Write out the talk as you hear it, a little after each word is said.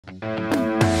Hello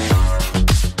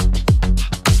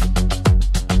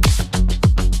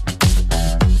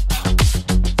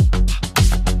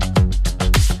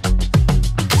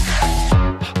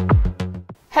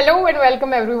and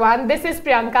welcome everyone. This is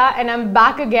Priyanka and I'm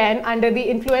back again under the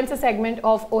influencer segment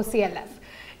of OCLF.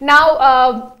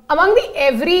 Now, among the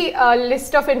every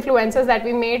list of influencers that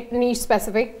we made, niche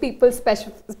specific, people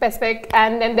specific,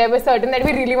 and then there were certain that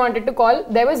we really wanted to call,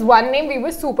 there was one name we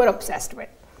were super obsessed with.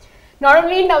 Not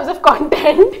only in terms of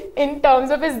content, in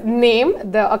terms of his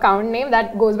name, the account name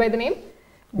that goes by the name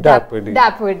Dapper D.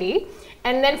 Dapper D.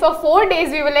 And then for 4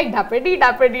 days we were like Dapper D,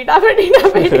 Dapper D, Dapper D,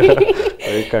 Dapper D.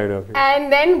 Very kind of it.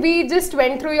 And then we just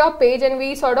went through your page and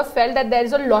we sort of felt that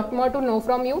there's a lot more to know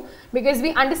from you because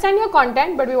we understand your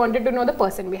content, but we wanted to know the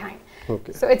person behind.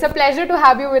 Okay. So it's a pleasure to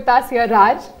have you with us here,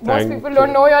 Raj. Most people you.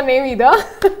 don't know your name either.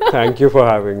 Thank you for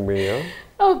having me. Yeah?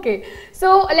 Okay.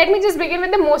 So let me just begin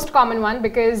with the most common one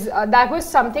because that was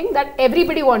something that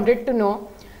everybody wanted to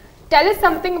know. Tell us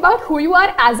something about who you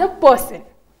are as a person.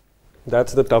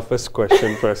 That's the toughest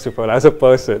question, first of all. As a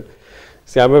person,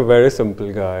 see, I'm a very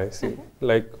simple guy. See,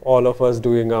 like all of us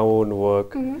doing our own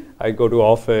work. I go to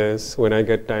office. When I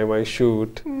get time, I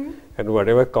shoot. And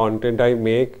whatever content I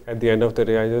make, at the end of the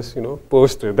day, I just,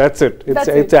 post it. That's it.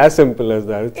 It's as simple as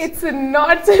that. It's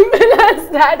not simple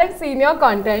as that. I've seen your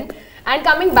content. And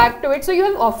coming back to it, so you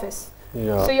have office.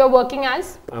 Yeah. So you're working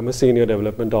as? I'm a senior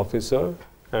development officer.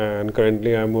 And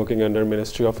currently, I'm working under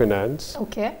Ministry of Finance.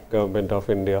 Okay. Government of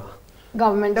India.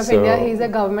 Government of India, he's a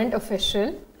government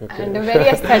official and a very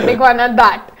aesthetic one at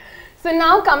that. So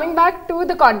now coming back to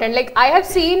the content, like I have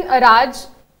seen Raj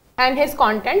and his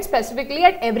content specifically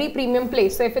at every premium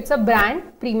place. So if it's a brand,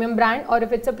 premium brand, or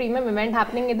if it's a premium event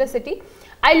happening in the city,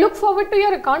 I look forward to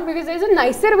your account because there's a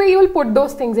nicer way you will put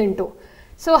those things into.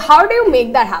 So how do you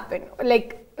make that happen?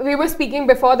 Like we were speaking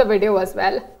before the video as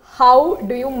well. How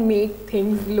do you make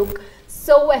things look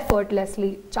so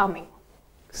effortlessly charming?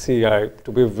 See,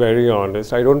 to be very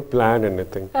honest, I don't plan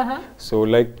anything. So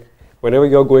like, whenever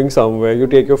you're going somewhere, you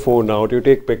take your phone out, you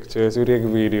take pictures, you take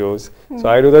videos. So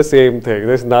I do the same thing.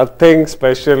 There's nothing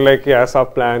special like, yes, I'm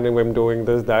planning, I'm doing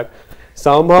this, that.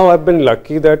 Somehow I've been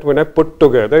lucky that when I put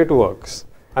together, it works.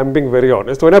 I'm being very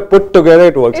honest. When I put together,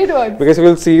 it works. It works. Because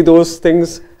we'll see those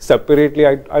things separately.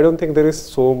 I don't think there is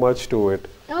so much to it.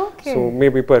 Okay. So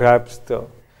maybe perhaps the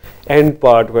end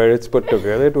part where it's put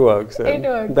together, it works. It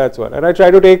works. That's what. And I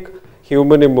try to take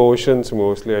human emotions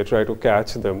mostly. I try to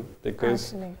catch them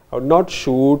because I would not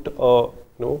shoot a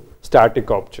static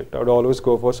object. I would always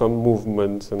go for some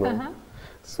movements.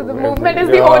 So the movement is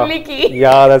the only key.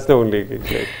 Yeah, that's the only key.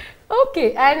 Like.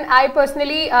 Okay, and I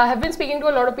personally have been speaking to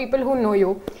a lot of people who know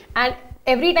you, and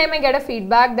every time I get a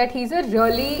feedback that he's a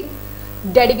really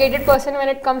dedicated person when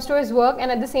it comes to his work, and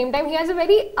at the same time he has a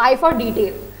very eye for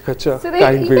detail. Achha, so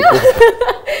thank people.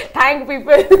 Thank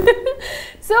people.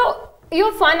 So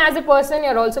you're fun as a person,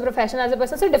 you're also professional as a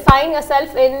person. So define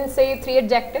yourself in say 3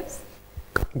 adjectives.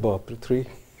 Bapre, 3.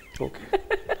 Okay.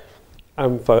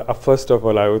 First of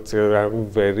all, I would say that I'm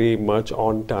very much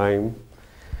on time.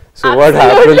 So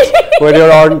Absolutely. What happens when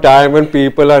you're on time and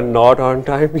people are not on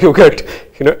time? You get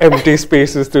empty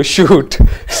spaces to shoot.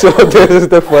 So this is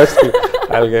the first thing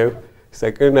I'll give.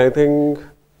 Second, I think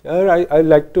I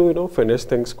like to finish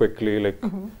things quickly. Like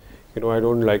I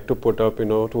don't like to put up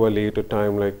to a later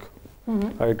time. Like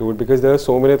I do it because there are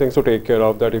so many things to take care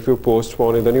of that if you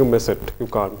postpone it, then you miss it. You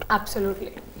can't.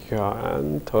 Absolutely. Yeah,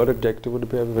 and third adjective would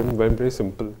be very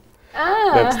simple.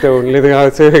 That's the only thing I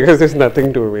would say because there's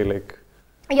nothing to me like.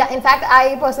 Yeah, in fact,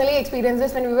 I personally experienced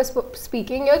this when we were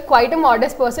speaking. You're quite a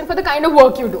modest person for the kind of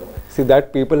work you do. See,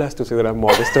 that people has to say that I'm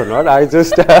modest or not. I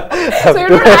just so you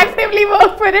don't actively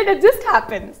work for it, it just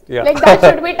happens. Yeah. Like that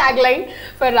should be tagline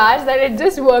for Raj, that it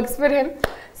just works for him.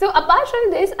 So apart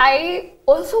from this, I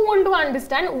also want to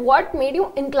understand what made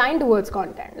you inclined towards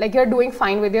content. Like you're doing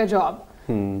fine with your job.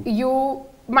 You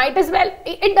might as well,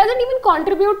 it doesn't even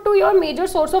contribute to your major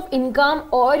source of income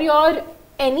or your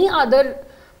any other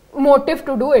motive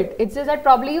to do it. It's just that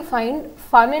probably you find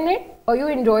fun in it or you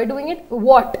enjoy doing it.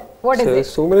 What is it?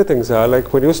 So many things are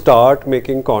like when you start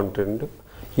making content,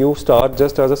 you start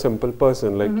just as a simple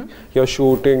person, like you're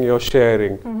shooting, you're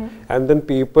sharing, and then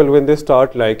people, when they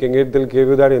start liking it, they'll give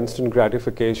you that instant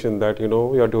gratification that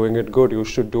you're doing it good, you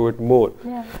should do it more.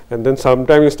 And then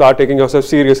sometimes you start taking yourself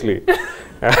seriously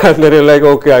and then you're like,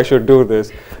 okay, I should do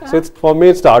this. So it's, for me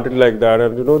it started like that,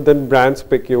 and then brands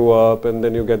pick you up and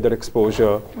then you get that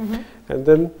exposure, and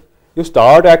then you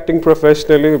start acting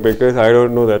professionally because I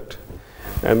don't know that.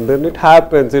 And then it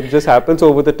happens, it just happens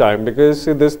over the time, because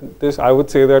see, this I would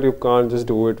say that you can't just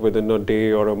do it within a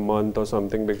day or a month or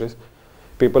something, because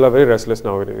people are very restless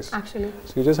nowadays. Actually.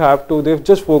 So you just have to, they've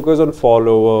just focus on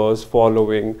followers,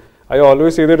 following. I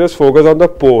always say they just focus on the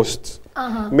posts.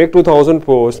 Make 2,000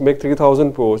 posts, make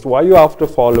 3,000 posts. Why you after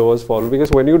followers, follow?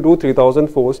 Because when you do 3,000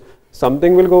 posts,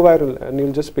 something will go viral and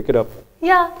you'll just pick it up.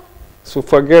 Yeah. So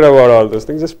forget about all those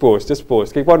things, just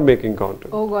post. Keep on making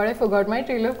content. Oh God, I forgot my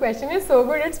trail of question is so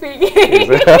good at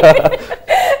speaking.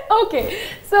 Okay,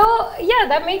 so yeah,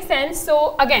 that makes sense.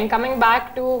 So again, coming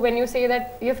back to when you say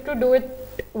that you have to do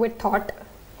it with thought,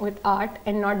 with art,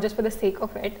 and not just for the sake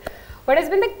of it, what has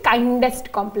been the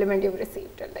kindest compliment you've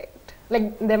received till date?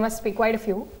 Like there must be quite a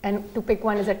few, and to pick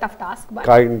one is a tough task. But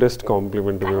kindest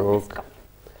compliment.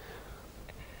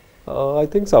 I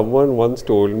think someone once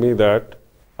told me that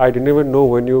I didn't even know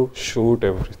when you shoot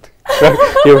everything.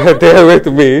 You were there with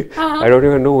me. I don't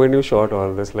even know when you shot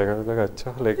all this. Like I was like,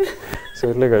 acha, like so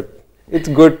it's like it's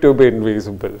good to be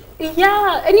invisible.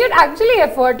 Yeah, and you're actually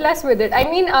effortless with it. I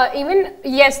mean, even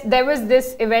yes, there was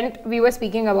this event we were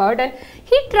speaking about, and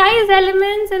he tries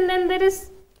elements, and then there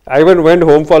is. I even went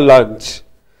home for lunch.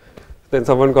 Then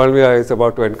someone called me, it's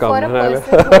about to end. For a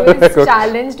person who is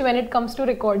challenged when it comes to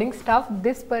recording stuff,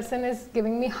 this person is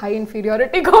giving me high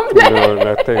inferiority complex. No,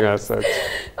 nothing as such.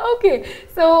 Okay,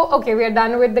 so we are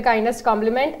done with the kindest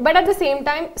compliment. But at the same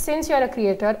time, since you're a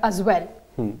creator as well,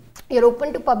 you're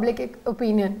open to public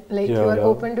opinion. Like you're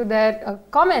open to their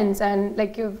comments, and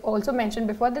like you've also mentioned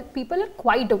before that people are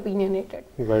quite opinionated.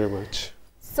 Very much.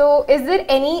 So is there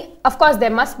any, of course there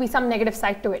must be some negative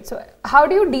side to it. So how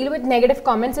do you deal with negative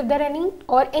comments, if there are any,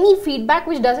 or any feedback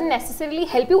which doesn't necessarily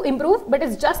help you improve, but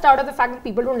it's just out of the fact that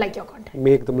people don't like your content?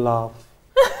 Make them laugh.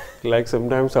 Like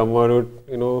sometimes someone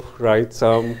would, write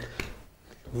some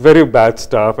very bad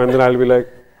stuff, and then I'll be like,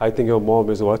 I think your mom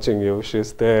is watching you,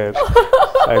 she's there.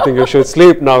 I think you should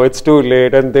sleep now, it's too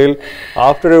late. And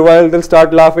after a while, they'll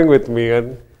start laughing with me.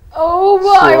 And oh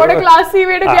boy, what a classy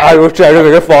way to get it. I would try to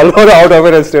make a follower out of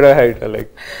it instead of hater.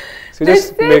 Like, so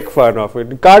just make fun of it.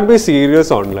 You can't be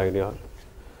serious online, yeah.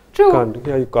 True.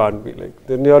 You can't be like.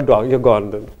 Then you're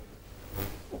gone then.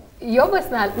 Your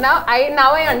personality. Now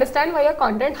I understand why your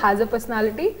content has a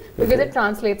personality, because it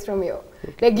translates from you.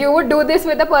 Like you would do this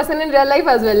with a person in real life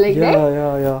as well, like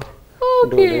yeah.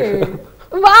 Okay.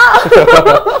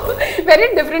 Wow!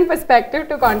 Very different perspective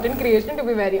to content creation, to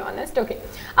be very honest. Okay.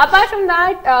 Apart from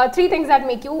that, 3 things that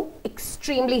make you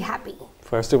extremely happy.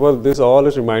 First of all, this all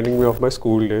is reminding me of my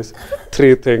school days.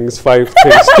 3 things, 5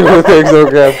 things, 2 things.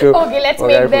 Okay, let's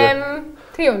make them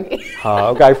 3 only.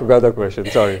 Okay, I forgot the question.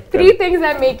 Sorry. 3 things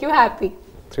that make you happy.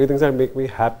 3 things that make me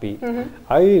happy.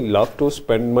 I love to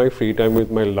spend my free time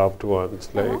with my loved ones.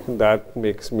 Like that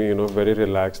makes me, very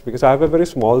relaxed, because I have a very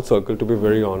small circle, to be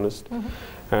very honest.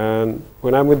 And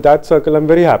when I'm with that circle, I'm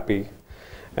very happy.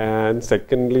 And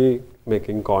secondly,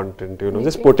 making content,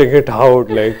 just putting it out.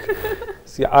 Like,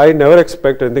 see, I never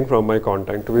expect anything from my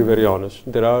content, to be very honest.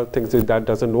 There are things that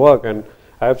doesn't work, and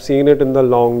I've seen it in the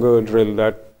longer drill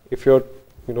that if you're,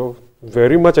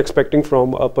 very much expecting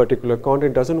from a particular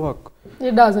content, it doesn't work.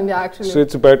 It doesn't, yeah, actually. So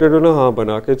it's better to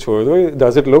bana ke chhod do.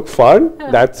 Does it look fun?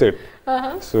 That's it.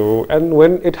 So, and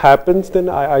when it happens, then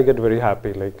I get very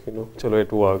happy, like, chalo,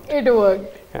 it worked. It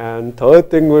worked. And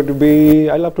third thing would be,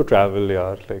 I love to travel,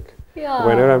 like, yeah.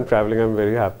 Whenever I'm traveling, I'm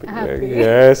very happy. Like,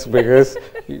 yes, because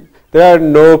there are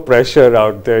no pressure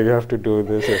out there, you have to do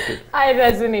this. I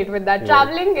resonate with that. Yeah.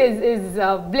 Traveling is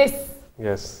bliss.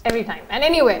 Yes. Every time. And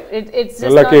anywhere. It's just you're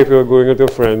lucky if you're going with your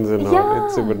friends and all,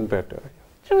 it's even better.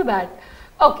 True that.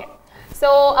 Okay.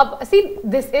 So, see,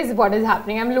 this is what is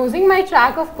happening. I'm losing my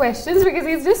track of questions because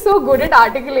he's just so good at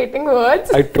articulating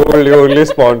words. I told you, only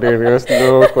spontaneous,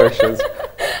 no questions.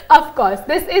 Of course.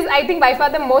 This is, I think, by far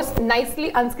the most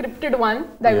nicely unscripted one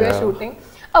that we are shooting.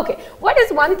 Okay. What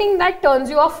is one thing that turns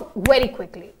you off very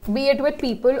quickly, be it with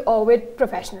people or with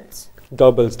professionals?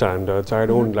 Double standards. I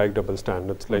don't like double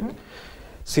standards. Like,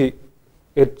 see,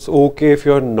 it's okay if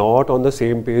you're not on the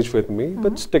same page with me,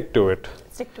 but stick to it.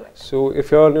 Stick to it. So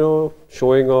if you're,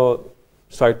 showing a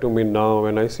side to me now,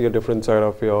 and I see a different side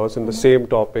of yours in the same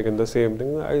topic and the same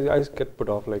thing, I get put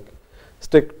off. Like,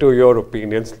 stick to your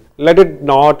opinions. Let it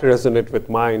not resonate with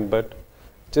mine, but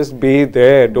just be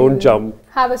there. Don't jump.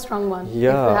 Have a strong one.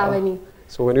 Yeah. If you have any.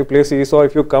 So when you play seesaw,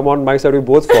 if you come on my side, we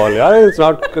both fall. Yeah, it's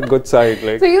not a good side.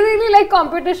 Like. So you really like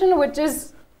competition, which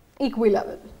is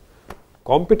equilevel.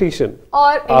 Competition.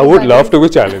 Or I would love to be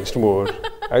challenged more.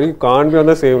 You can't be on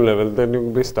the same level, then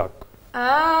you'll be stuck.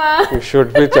 You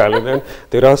should be challenged. And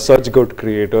there are such good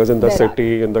creators in the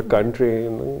city, in the country.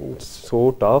 It's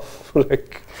so tough.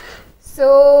 Like.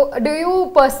 So, do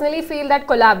you personally feel that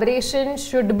collaboration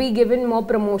should be given more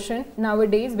promotion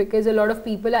nowadays, because a lot of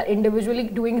people are individually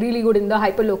doing really good in the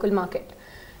hyperlocal market?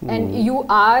 and you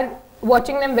are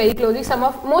watching them very closely.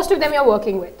 Most of them you're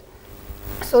working with.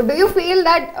 So do you feel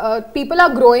that people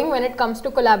are growing when it comes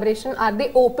to collaboration? Are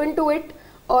they open to it?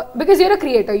 Or, because you're a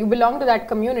creator, you belong to that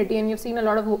community and you've seen a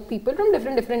lot of people from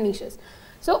different niches.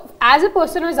 So as a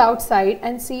person who is outside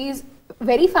and sees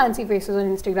very fancy faces on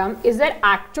Instagram, is there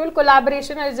actual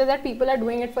collaboration or is it that people are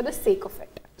doing it for the sake of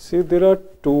it? See, there are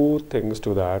two things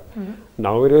to that.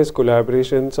 Nowadays,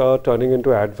 collaborations are turning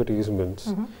into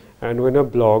advertisements. And when a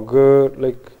blogger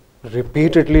like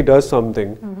repeatedly does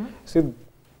something, see,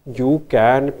 you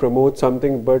can promote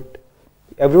something, but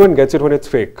everyone gets it when it's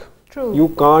fake. True. You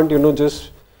can't,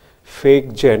 just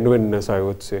fake genuineness, I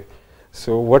would say.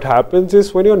 So what happens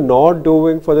is when you're not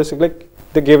doing for the sake, like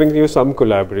they're giving you some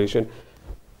collaboration,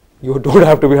 you don't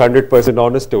have to be 100%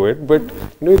 honest to it, but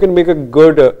you can make a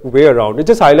good way around it.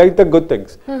 Just highlight the good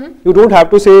things. You don't have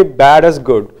to say bad as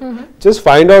good. Just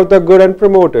find out the good and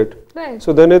promote it. Right.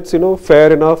 So then it's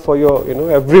fair enough for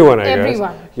your everyone, I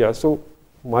Everyone. guess. Yeah. So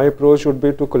my approach would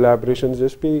be to collaborations.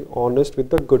 Just be honest with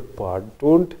the good part.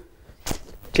 Don't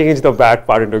change the bad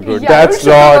part into good. Yeah, That's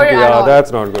not.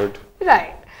 That's not good.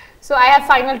 Right. So I have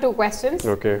final 2 questions.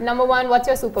 Okay. Number 1, what's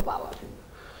your superpower?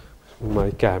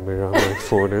 My camera, my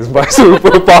phone is my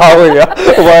superpower. Yeah.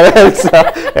 What else?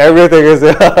 Everything is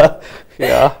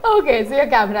yeah. Okay, so your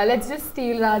camera. Let's just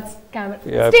steal Raj's camera.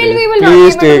 Yeah, Still, we will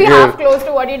please not even be take half it. close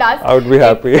to what he does. I would be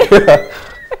happy.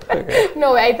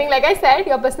 No, I think, like I said,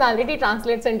 your personality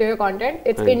translates into your content.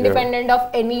 It's Thank independent of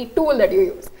any tool that you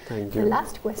use. Thank The you.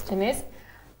 last question is,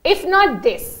 if not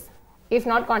this, if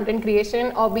not content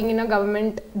creation or being in a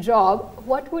government job,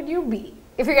 what would you be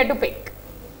if you get to pick?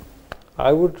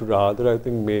 I would rather, I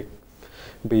think,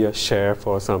 be a chef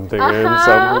or something in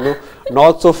some,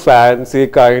 not so fancy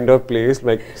kind of place,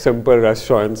 like simple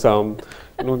restaurant, some,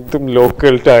 the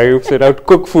local types, and I'd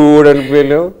cook food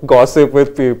and, gossip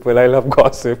with people. I love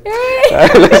gossip. I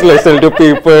just listen to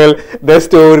people, their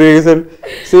stories, and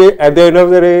see, at the end of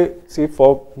the day, see,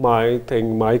 for my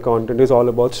content is all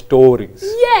about stories.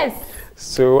 Yes.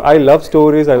 So I love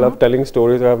stories, I love telling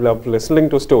stories, I love listening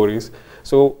to stories.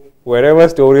 So wherever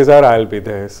stories are, I'll be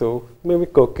there. So maybe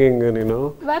cooking and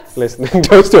listening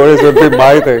to stories would be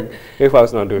my thing if I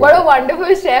was not doing What it. a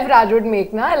wonderful chef Raj would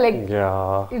make, na? Like,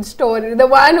 Yeah. story. The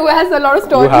one who has a lot of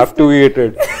stories. You have to eat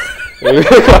it.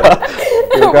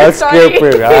 You can't skip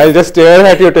it. I'll just stare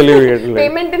at you till you eat it.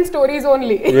 Payment in stories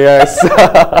only. Yes.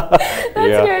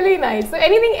 That's really nice. So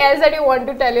anything else that you want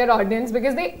to tell your audience?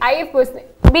 Because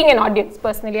being an audience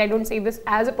personally, I don't say this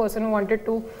as a person who wanted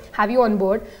to have you on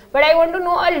board, but I want to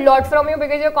know a lot from you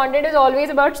because your content is always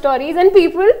about stories and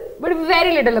people, but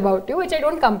very little about you, which I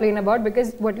don't complain about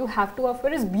because what you have to offer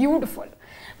is beautiful.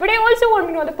 But I also want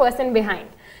to know the person behind.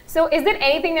 So is there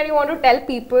anything that you want to tell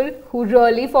people who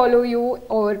really follow you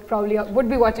or probably would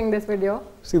be watching this video?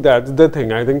 See, that's the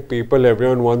thing. I think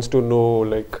everyone wants to know,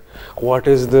 like, what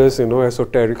is this,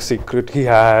 esoteric secret he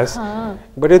has.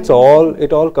 But it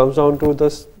all comes down to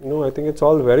this, I think it's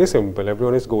all very simple.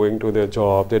 Everyone is going to their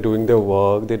job, they're doing their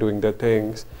work, they're doing their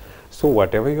things. So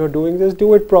whatever you're doing, just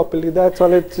do it properly. That's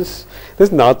all. It's just,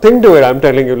 there's nothing to it. I'm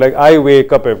telling you, like, I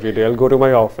wake up every day, I'll go to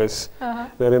my office.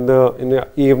 Then in the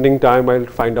evening time, I'll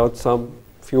find out some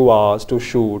few hours to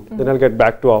shoot. Then I'll get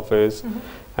back to office.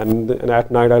 And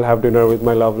at night I'll have dinner with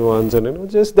my loved ones and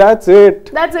just that's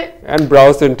it. That's it. And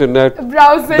browse internet.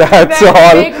 That's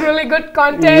all. Make really good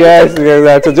content. Yes,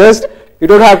 that's it. Just you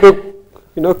don't have to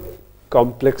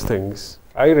complex things.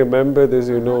 I remember this,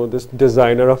 this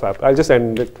designer of app. I'll just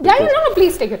end it. Yeah, no,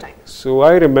 please take your time. So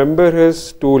I remember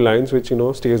his 2 lines, which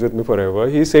stays with me forever.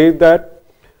 He said that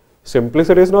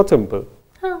simplicity is not simple.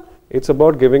 It's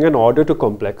about giving an order to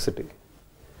complexity.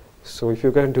 So if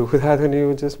you can do that, then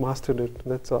you just mastered it.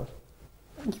 That's all.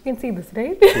 You can see this,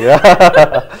 right?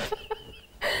 Yeah.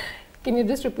 Can you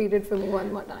just repeat it for me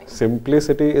one more time?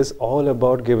 Simplicity is all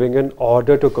about giving an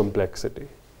order to complexity.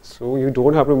 So you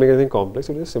don't have to make anything complex,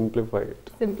 you just simplify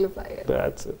it. Simplify it.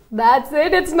 That's it. That's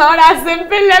it. It's not as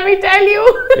simple, let me tell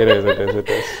you. It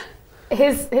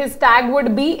is. His tag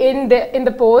would be in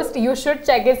the post. You should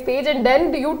check his page and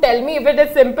then you tell me if it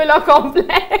is simple or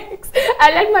complex.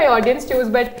 I'll let my audience choose,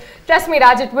 but trust me,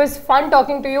 Raj, it was fun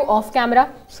talking to you off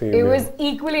camera. It was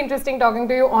equally interesting talking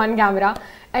to you on camera.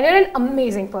 And you're an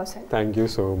amazing person. Thank you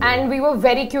so much. And we were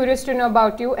very curious to know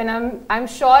about you, and I'm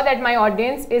sure that my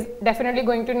audience is definitely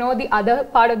going to know the other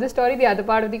part of the story, the other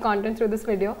part of the content through this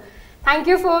video. Thank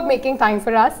you for making time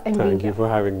for us and being here. Thank you for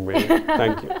having me.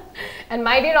 Thank you. And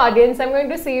my dear audience, I'm going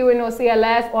to see you in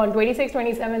OCLF on 26th,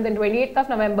 27th and 28th of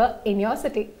November in your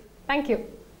city. Thank you.